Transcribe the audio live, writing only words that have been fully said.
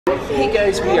Hey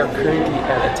guys, we are currently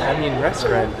at an Italian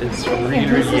restaurant. It's really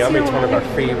yummy. It's one of our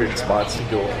favorite spots to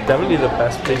go. Definitely the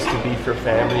best place to be for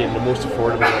family and the most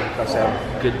affordable one because they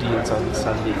have good deals on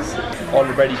Sundays. All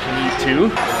the bread you can eat too,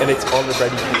 and it's all the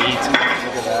bread you can eat.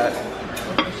 Look at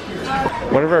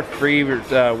that. One of our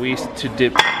favorite ways to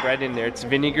dip bread in there, it's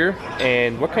vinegar.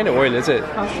 And what kind of oil is it?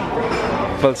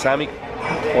 Balsamic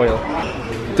oil.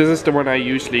 This is the one I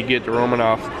usually get, the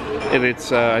Romanoff. And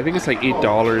it's, I think it's like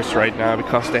 $8 right now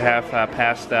because they have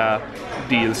pasta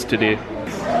deals today.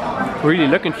 We're really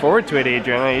looking forward to it,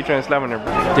 Adriana. Adriana's loving her.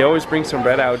 They always bring some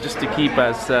bread out just to keep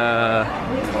us,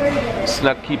 just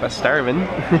not keep us starving.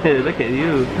 Look at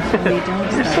you.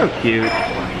 You're so cute.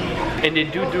 And they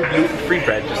do gluten-free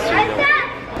bread, just so you know.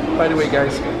 By the way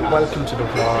guys, welcome to the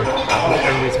vlog. I hope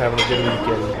everybody's having a good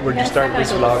weekend. We're just starting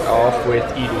this vlog off with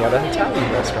eating at an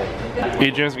Italian restaurant.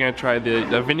 Adrian's gonna try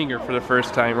the vinegar for the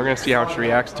first time. We're gonna see how she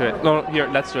reacts to it. No, here,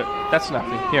 let's do it. That's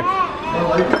nothing. Here.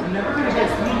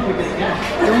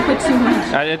 Don't put too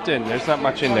much. It didn't. There's not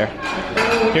much in there.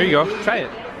 Here you go. Try it.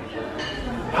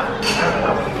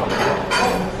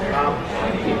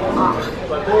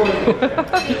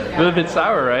 A little bit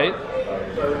sour, right?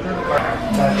 What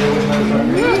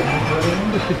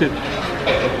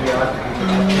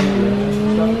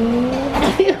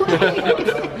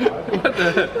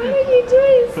are you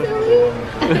doing, Sylvie?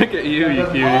 Look at you, you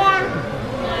cutie.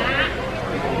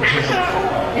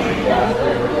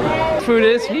 Food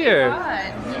is here.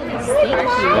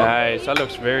 Nice, that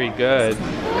looks very good.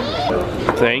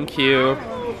 Thank you.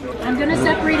 I'm gonna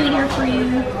separate it here for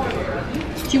you.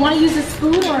 Do you want to use a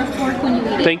spoon or a fork when you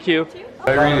eat it? Thank you.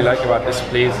 What I really like about this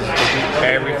place is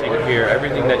everything here.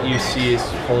 Everything that you see is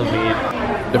homemade.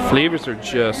 The flavors are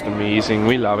just amazing.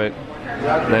 We love it.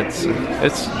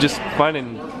 It's just fun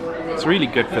and it's really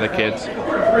good for the kids.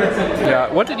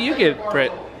 Yeah. What did you get,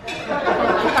 Brett?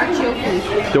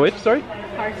 Carciofi. The what? Sorry?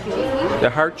 Carciofi. The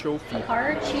carciofi.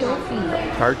 Carciofi.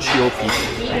 Carciofi.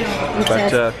 It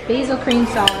says basil cream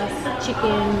sauce,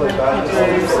 chicken, red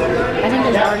peppers. I think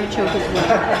there's artichoke as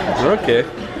well. Okay.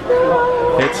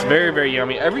 It's very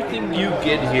yummy. Everything you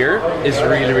get here is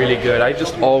really good. I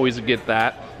just always get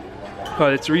that.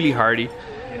 But it's really hearty.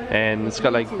 And it's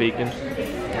got like bacon.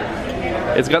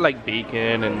 It's got like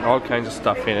bacon and all kinds of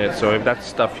stuff in it. So if that's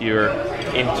stuff you're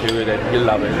into, then you'll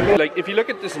love it. Like if you look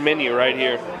at this menu right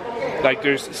here, like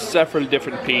there's several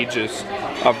different pages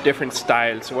of different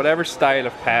styles. So whatever style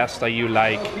of pasta you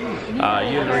like,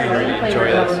 you'll really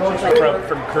enjoy this.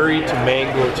 From curry to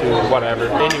mango to whatever.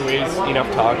 Anyways,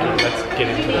 enough talking. Let's get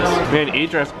into this. Man,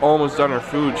 Adriana's almost done her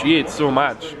food. She ate so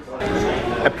much.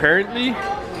 Apparently,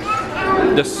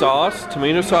 the sauce,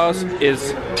 tomato sauce,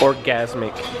 is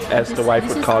orgasmic, as the wife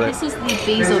would call it. This is the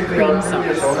basil cream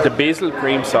sauce. The basil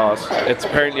cream sauce, it's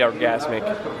apparently orgasmic.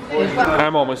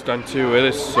 I'm almost done too. It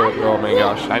is so, oh my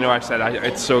gosh. I know I've said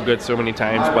it's so good so many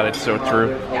times, but it's so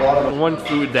true. One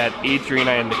food that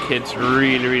Adriana and the kids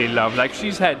really love. Like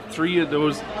she's had 3 of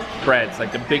those breads,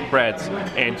 like the big breads,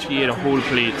 and she ate a whole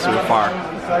plate so far.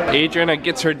 Adriana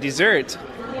gets her dessert.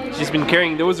 She's been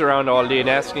carrying those around all day and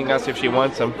asking us if she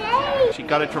wants them. She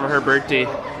got it from her birthday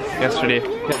yesterday.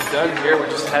 It's done here, we're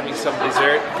just having some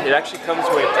dessert. It actually comes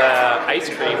with ice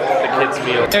cream, the kids'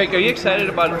 meal. Eric, are you excited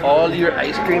about all your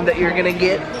ice cream that you're gonna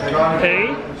get?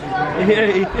 Hey?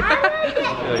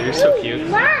 Oh, you're so cute.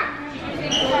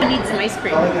 I need some ice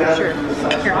cream, for sure.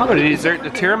 Here, I'll the dessert, the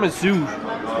tiramisu.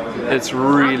 It's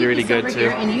really good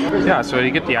too. Yeah, so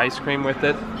you get the ice cream with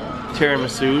it.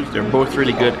 Tiramisu, they're both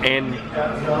really good, and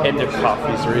their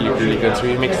coffee is really good, so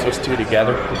we mix those two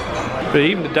together. But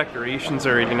even the decorations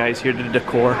are really nice here, the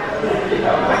decor.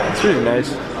 It's really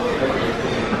nice.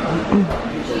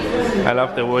 I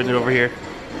love the wood over here.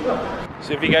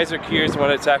 So if you guys are curious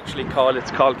what it's actually called,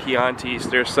 it's called Chianti's.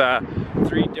 There's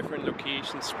 3 different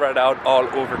locations spread out all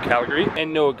over Calgary.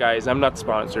 And no guys, I'm not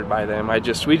sponsored by them. We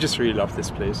just really love this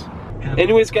place.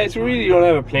 Anyways guys, we really don't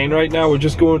have a plan right now. We're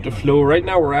just going with the flow. Right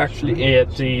now we're actually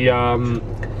at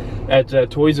the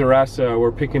Toys R Us.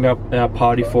 We're picking up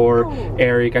potty for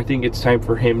Eric. I think it's time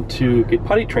for him to get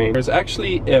potty trained. There's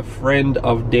actually a friend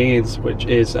of Dan's, which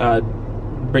is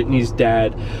Brittany's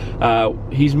dad.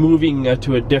 He's moving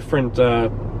to a different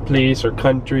place or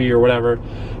country or whatever,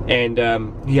 and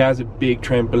he has a big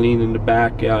trampoline in the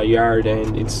back yard,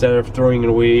 and instead of throwing it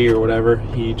away or whatever,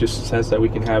 he just says that we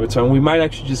can have it. So we might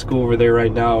actually just go over there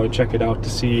right now and check it out to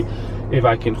see if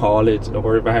I can haul it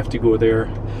or if I have to go there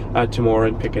tomorrow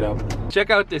and pick it up.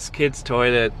 Check out this kid's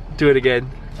toilet. Do it again.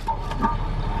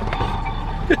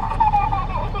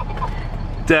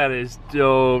 That is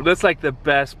dope. That's like the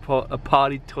best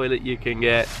potty toilet you can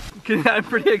get. I'm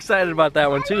pretty excited about that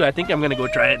one too. I think I'm gonna go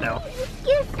try it now.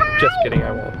 Just kidding,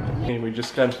 I won't. Okay, we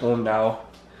just got home now.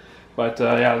 But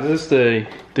yeah, this is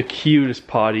the cutest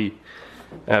potty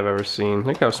I've ever seen.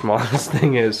 Look how small this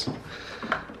thing is.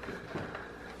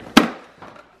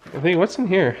 I think, what's in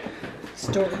here?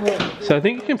 Storage. So I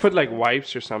think you can put like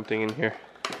wipes or something in here.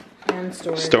 And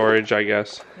storage. Storage, I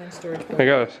guess. And storage.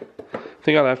 I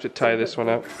think I'll have to tie this one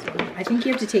up. I think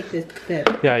you have to take the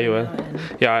Yeah, you will.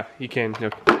 Yeah, you can.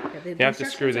 Look. You have to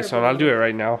screw this on. I'll do it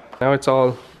right now. Now it's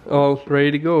all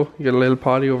ready to go. You got a little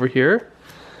potty over here.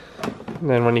 And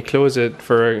then when you close it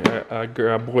for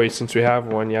a boy, since we have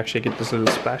one, you actually get this little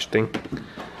splash thing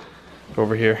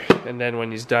over here. And then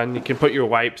when he's done, you can put your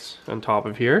wipes on top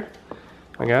of here,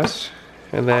 I guess.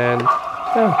 And then,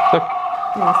 yeah, look.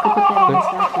 Yeah, let's go put that in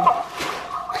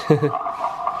this vacuum.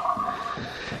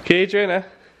 Okay, Adriana.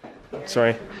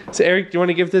 Sorry. So Eric, do you want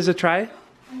to give this a try?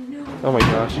 No. Oh my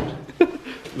gosh.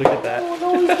 Look at that. Oh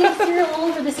no, he's getting cereal all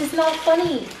over. This is not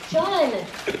funny. John.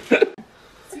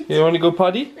 You want to go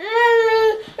potty?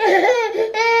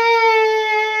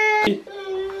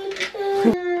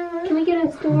 Can we get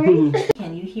a story?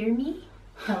 Can you hear me?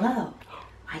 Hello.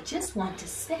 I just want to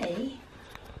say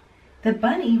the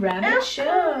Bunny Rabbit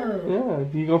Show. Yeah,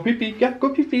 you go pee pee. Yeah, go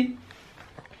pee pee.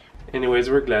 Anyways,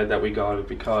 we're glad that we got it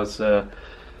because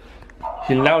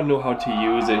he'll now know how to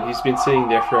use it. He's been sitting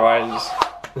there for a while and just...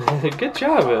 Good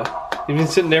job. He's been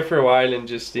sitting there for a while and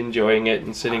just enjoying it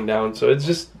and sitting down. So it's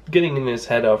just getting in his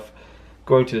head of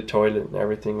going to the toilet and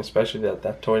everything, especially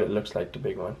that toilet looks like the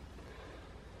big one.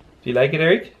 Do you like it,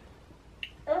 Eric?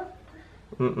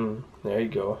 There you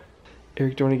go.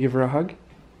 Eric, do you want to give her a hug?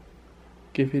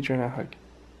 Give Adriana a hug.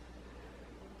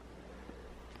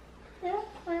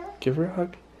 Give her a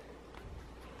hug.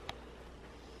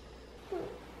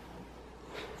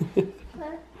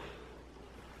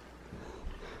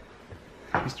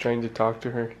 He's trying to talk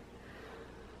to her.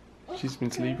 She's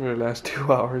been sleeping for the last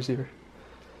 2 hours here.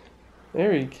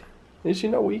 Eric, is she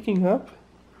not waking up?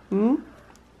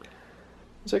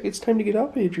 It's like it's time to get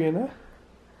up, Adriana.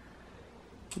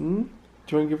 Do you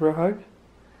want to give her a hug?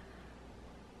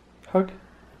 Hug?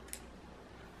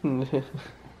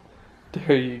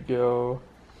 There you go.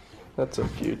 That's so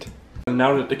cute. And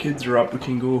now that the kids are up, we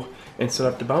can go and set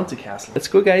up the bouncy castle. Let's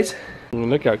go, guys.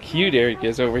 Look how cute Eric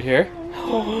is over here.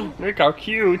 Look how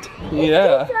cute.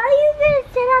 Yeah. Are you going to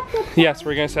set up the... Yes,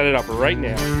 we're going to set it up right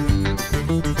now.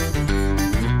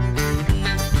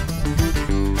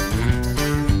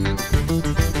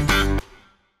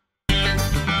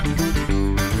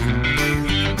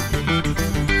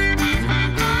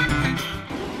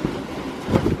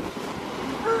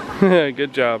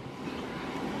 Good job.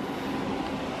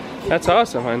 That's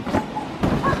awesome, hon.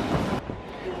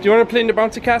 Do you want to play in the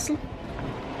bouncy castle?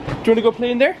 Do you want to go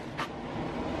play in there?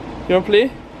 You want to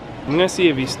play? I'm gonna see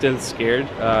if he's still scared.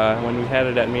 When we had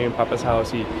it at me and Papa's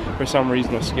house, he for some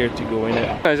reason was scared to go in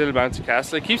it. Nice little bouncy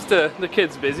castle. It keeps the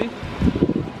kids busy.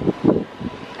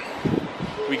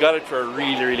 We got it for a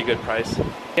really good price.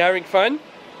 You having fun?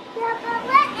 Yeah, but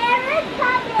let Eric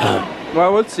come in.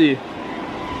 Well, let's see.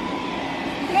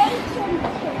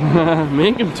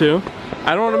 Make him too.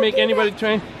 I don't want to make anybody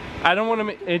try. I don't want to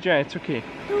make Adrian. It's okay.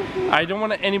 I don't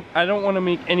want to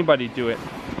make anybody do it.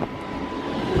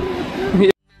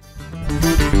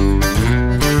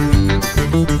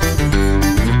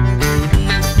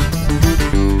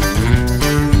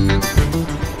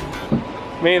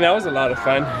 Man, that was a lot of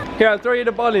fun. Here, I'll throw you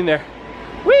the ball in there.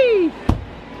 Whee!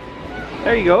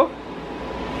 There you go.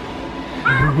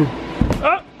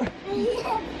 Oh.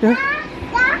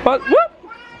 But whoop!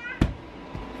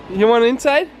 You want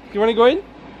inside? Do you want to go in?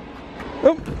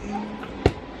 Oh.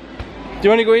 Do you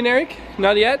want to go in, Eric?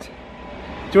 Not yet? Do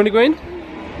you want to go in?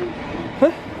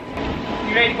 Huh?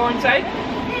 You ready to go inside?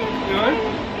 You want?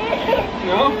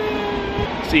 No?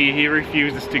 See, he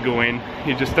refuses to go in.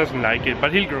 He just doesn't like it,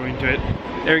 but he'll grow into it.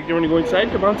 Eric, do you want to go inside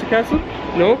the bouncy castle?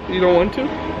 No? You don't want to?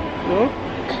 No?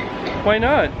 Why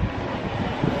not?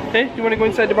 Hey, do you want to go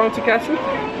inside the bouncy castle?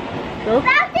 No?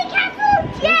 Bouncy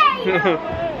castle,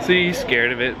 yay! See, he's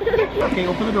scared of it. Okay,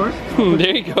 open the doors.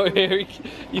 There you go, Eric.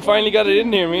 You finally got it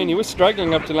in there, man. He was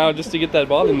struggling up to now just to get that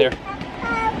ball in there.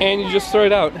 And you just throw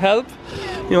it out. Help?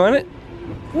 You want it?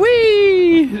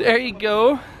 Whee! There you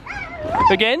go.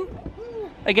 Again?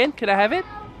 Again? Could I have it?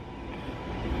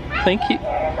 Thank you.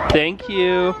 Thank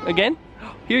you. Again?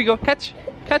 Here you go. Catch.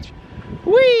 Catch.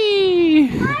 Whee!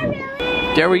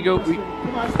 There we go.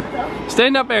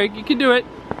 Stand up, Eric. You can do it.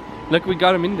 Look, we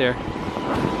got him in there.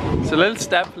 So little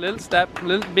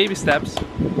baby steps.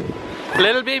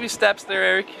 Little baby steps there,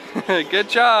 Eric. Good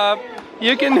job.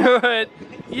 You can do it.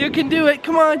 You can do it.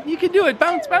 Come on, you can do it.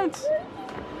 Bounce, bounce.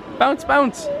 Bounce,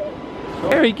 bounce.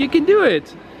 Eric, you can do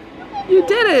it. You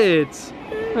did it!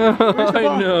 Oh,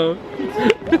 I know.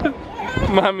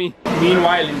 Mommy.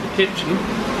 Meanwhile, in the kitchen,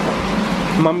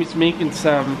 Mommy's making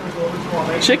some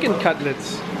chicken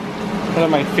cutlets. One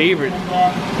of my favorite. Look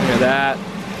at that.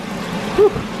 Whew.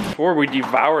 Before we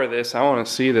devour this, I want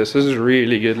to see this. This is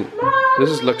really good.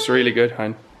 Looks really good,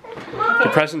 hon. The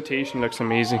presentation looks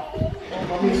amazing.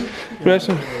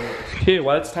 Okay,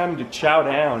 well it's time to chow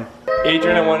down.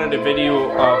 Adriana wanted a video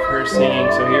of her singing,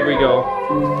 so here we go.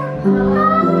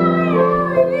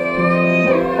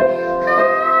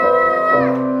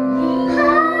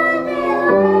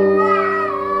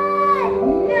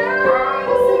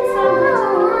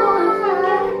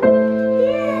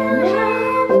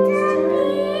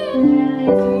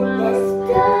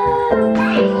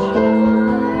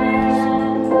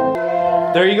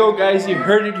 There you go, guys. You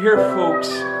heard it here, folks.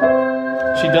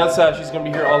 She's gonna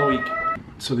be here all week.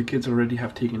 So the kids already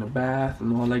have taken a bath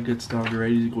and all that good stuff. They're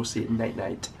ready to go say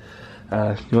night-night.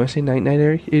 You wanna say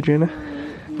night-night, Adriana?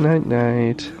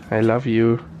 Night-night. I love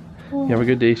you. You have a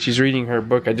good day. She's reading her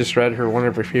book. I just read her one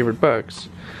of her favorite books.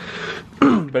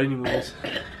 But anyways,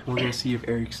 we're gonna see if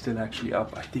Eric's still actually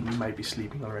up. I think he might be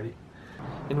sleeping already.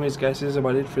 Anyways, guys, this is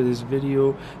about it for this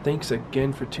video. Thanks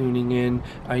again for tuning in.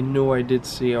 I know I did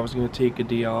say I was going to take a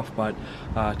day off, but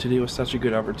today was such a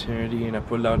good opportunity and I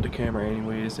pulled out the camera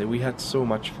anyways, and we had so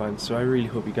much fun. So I really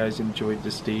hope you guys enjoyed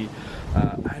this day.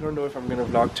 I don't know if I'm going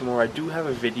to vlog tomorrow. I do have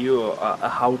a video, a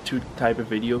how-to type of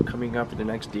video coming up in the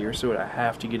next day or so that I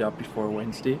have to get up before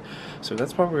Wednesday. So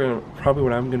that's probably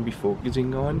what I'm going to be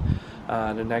focusing on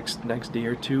the next day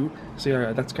or two. So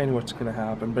yeah, that's kind of what's going to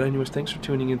happen. But anyways, thanks for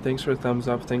tuning in. Thanks for a thumbs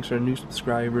up. Thanks for new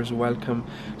subscribers. Welcome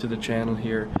to the channel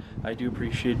here. I do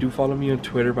appreciate it. Do follow me on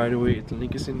Twitter, by the way. The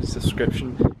link is in the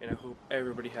description. And I hope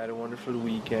everybody had a wonderful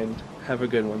weekend. Have a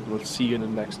good one. We'll see you in the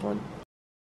next one.